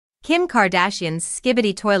Kim Kardashian's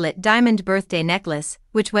Skibbity Toilet diamond birthday necklace,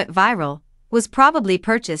 which went viral, was probably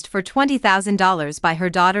purchased for $20,000 by her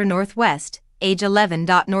daughter Northwest, age 11.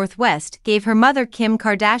 Northwest gave her mother Kim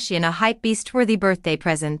Kardashian a hypebeast-worthy birthday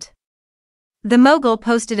present. The mogul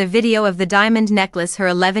posted a video of the diamond necklace her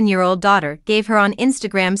 11-year-old daughter gave her on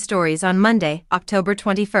Instagram stories on Monday, October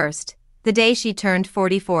 21st, the day she turned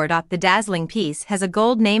 44. The dazzling piece has a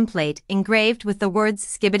gold nameplate engraved with the words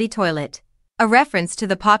Skibbity Toilet, a reference to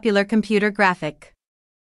the popular computer graphic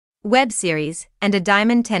web series, and a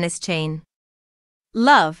diamond tennis chain.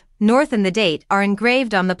 Love, North and the date are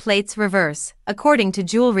engraved on the plate's reverse. According to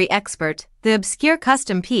jewelry expert, the obscure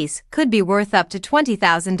custom piece could be worth up to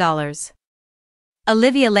 $20,000.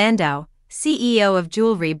 Olivia Landau, CEO of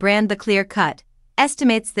jewelry brand The Clear Cut,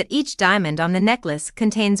 estimates that each diamond on the necklace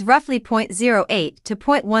contains roughly 0.08 to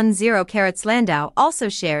 0.10 carats. Landau also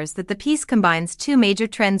shares that the piece combines two major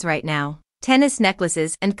trends right now: tennis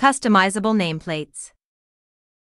necklaces and customizable nameplates.